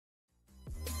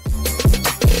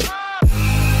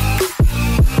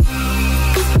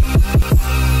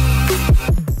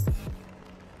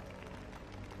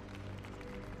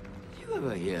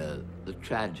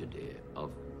tragedy of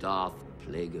Darth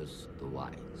Plagueis the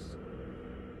Wise.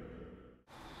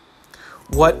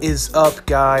 What is up,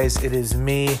 guys? It is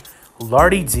me,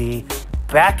 Lardy D,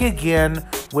 back again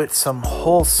with some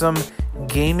wholesome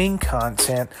gaming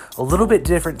content. A little bit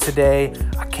different today.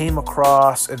 I came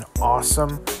across an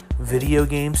awesome video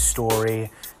game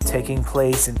story taking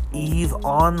place in EVE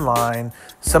Online.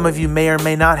 Some of you may or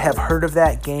may not have heard of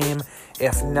that game.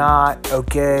 If not,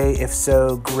 okay. If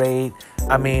so, great.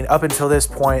 I mean, up until this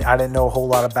point, I didn't know a whole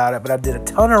lot about it, but I did a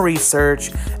ton of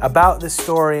research about the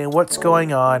story and what's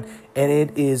going on, and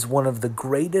it is one of the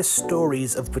greatest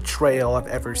stories of betrayal I've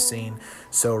ever seen.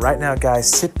 So right now, guys,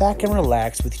 sit back and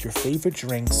relax with your favorite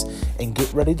drinks and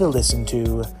get ready to listen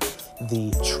to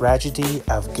the tragedy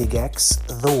of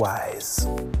Plagueis the Wise.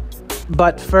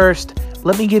 But first,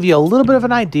 let me give you a little bit of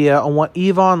an idea on what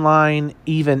EVE Online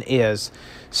even is.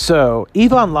 So,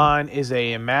 EVE Online is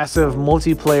a massive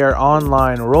multiplayer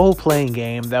online role-playing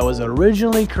game that was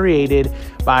originally created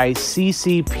by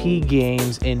CCP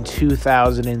Games in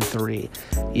 2003.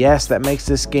 Yes, that makes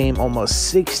this game almost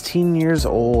 16 years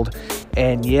old,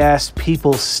 and yes,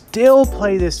 people still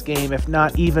play this game, if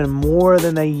not even more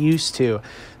than they used to.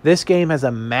 This game has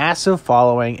a massive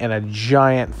following and a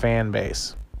giant fan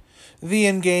base. The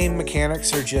in-game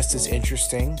mechanics are just as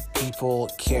interesting. People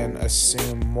can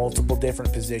assume multiple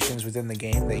different positions within the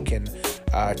game. They can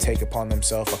take upon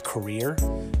themselves a career.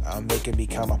 They can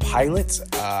become a pilot,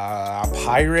 a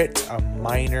pirate, a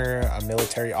miner, a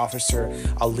military officer,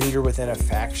 a leader within a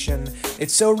faction.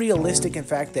 It's so realistic, in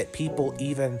fact, that people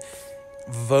even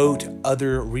vote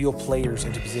other real players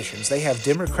into positions. They have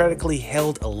democratically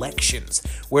held elections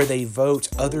where they vote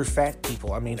other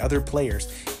other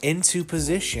players into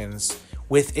positions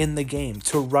within the game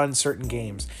to run certain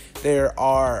games. There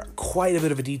are quite a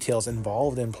bit of details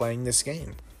involved in playing this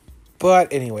game.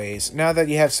 But anyways, now that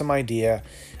you have some idea,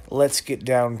 let's get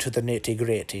down to the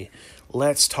nitty-gritty.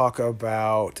 Let's talk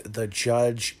about the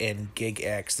Judge and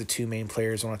Plagueis, the two main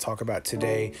players I want to talk about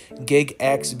today.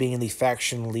 Plagueis being the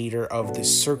faction leader of the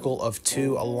Circle of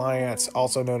Two Alliance,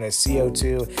 also known as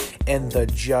CO2, and the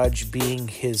Judge being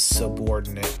his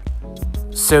subordinate.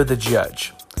 So the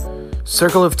Judge,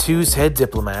 Circle of Two's head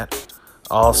diplomat,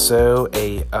 also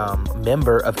a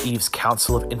member of EVE's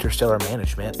Council of Interstellar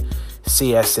Management,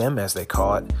 CSM as they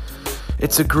call it.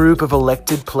 It's a group of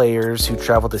elected players who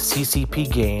travel to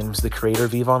CCP Games, the creator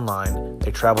of EVE Online.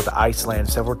 They travel to Iceland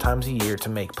several times a year to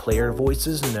make player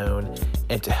voices known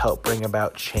and to help bring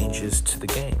about changes to the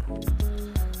game.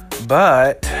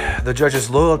 But the Judge's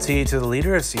loyalty to the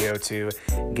leader of CO2,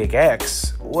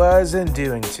 Plagueis, wasn't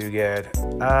doing too good.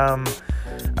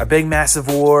 A big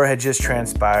massive war had just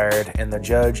transpired, and the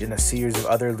Judge and a series of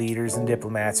other leaders and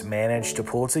diplomats managed to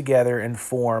pull together and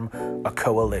form a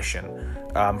coalition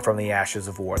from the ashes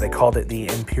of war. They called it the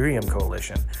Imperium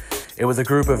Coalition. It was a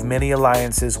group of many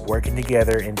alliances working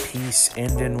together in peace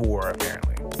and in war,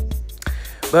 apparently.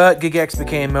 But Plagueis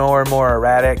became more and more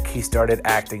erratic. He started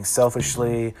acting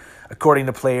selfishly. According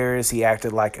to players, he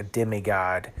acted like a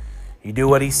demigod. You do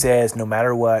what he says no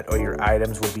matter what, or your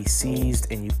items will be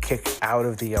seized and you kicked out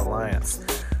of the alliance.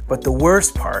 But the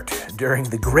worst part, during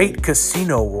the Great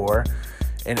Casino War,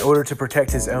 in order to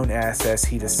protect his own assets,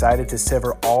 he decided to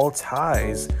sever all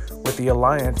ties with the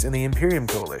Alliance and the Imperium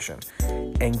Coalition,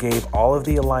 and gave all of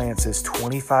the alliances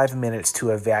 25 minutes to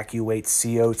evacuate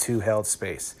CO2-held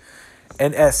space.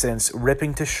 In essence,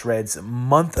 ripping to shreds a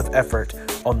month of effort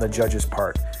on the Judge's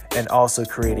part, and also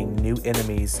creating new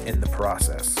enemies in the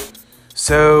process.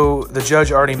 So the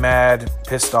Judge, already mad,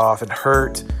 pissed off, and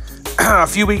hurt. A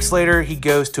few weeks later, he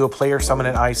goes to a player summon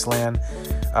in Iceland,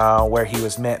 where he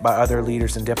was met by other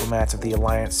leaders and diplomats of the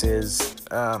alliances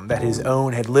that his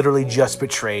own had literally just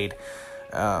betrayed.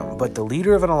 But the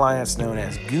leader of an alliance known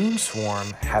as Goon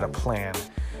Swarm had a plan.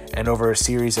 And over a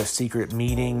series of secret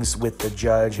meetings with the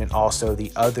Judge and also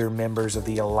the other members of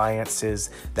the alliances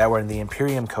that were in the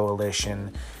Imperium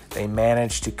Coalition, they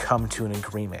managed to come to an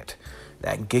agreement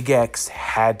that Plagueis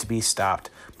had to be stopped,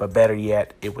 but better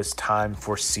yet, it was time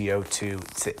for CO2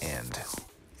 to end.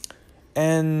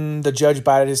 And the Judge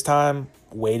bided his time,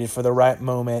 waited for the right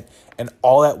moment, and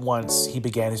all at once, he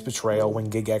began his betrayal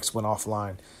when Plagueis went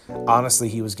offline. Honestly,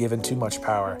 he was given too much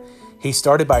power. He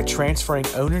started by transferring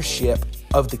ownership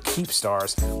of the Keep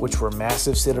Stars, which were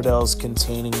massive citadels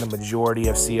containing the majority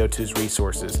of CO2's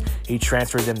resources. He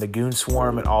transferred them to Goon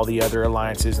Swarm and all the other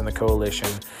alliances in the coalition.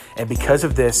 And because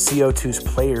of this, CO2's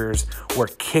players were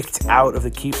kicked out of the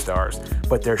Keep Stars,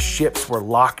 but their ships were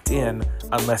locked in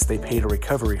unless they paid a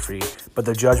recovery fee. But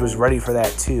the Judge was ready for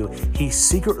that too. He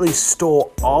secretly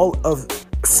stole all of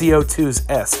CO2's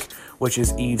ESK, which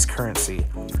is EVE's currency.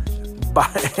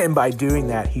 By doing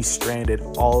that, he stranded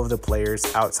all of the players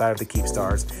outside of the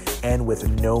Keepstars and with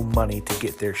no money to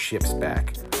get their ships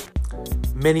back.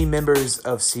 Many members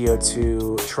of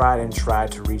CO2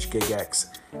 tried to reach GigX,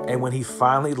 and when he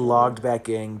finally logged back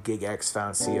in, GigX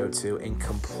found CO2 in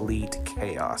complete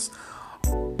chaos.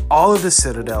 All of the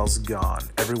citadels gone,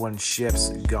 everyone's ships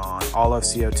gone, all of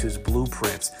CO2's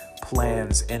blueprints,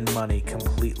 plans, and money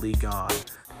completely gone.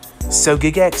 So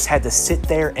GigX had to sit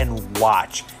there and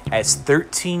watch as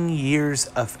 13 years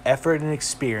of effort and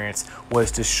experience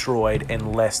was destroyed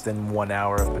in less than 1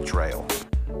 hour of betrayal.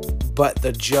 But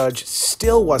the judge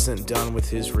still wasn't done with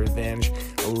his revenge.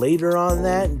 Later on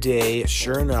that day,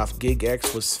 sure enough,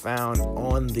 GigX was found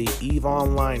on the EVE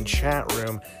Online chat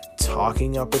room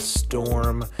talking up a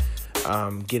storm,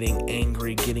 getting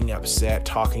angry, getting upset,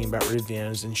 talking about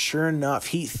revenge, and sure enough,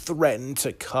 he threatened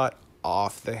to cut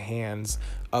off the hands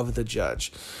of the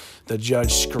judge. The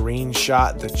judge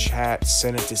screenshot the chat,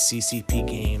 sent it to CCP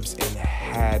Games, and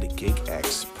had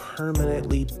GigX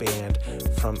permanently banned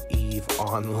from EVE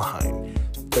Online.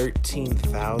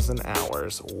 13,000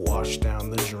 hours washed down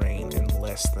the drain in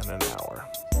less than an hour.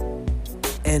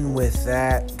 And with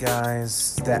that,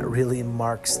 guys, that really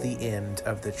marks the end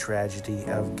of the tragedy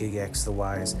of GigX the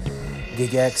Wise.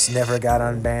 GigX never got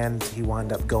unbanned. He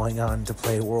wound up going on to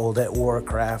play World at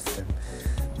Warcraft and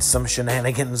some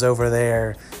shenanigans over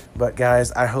there. But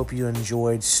guys, I hope you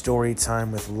enjoyed story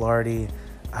time with Lardy.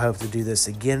 I hope to do this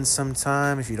again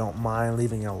sometime. If you don't mind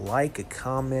leaving a like, a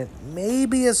comment,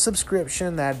 maybe a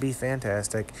subscription, that'd be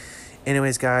fantastic.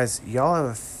 Anyways, guys, y'all have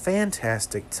a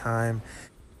fantastic time.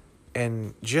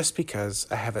 And just because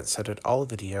I haven't said it all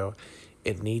video,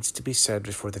 it needs to be said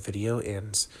before the video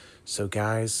ends. So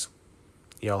guys,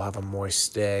 y'all have a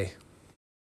moist day.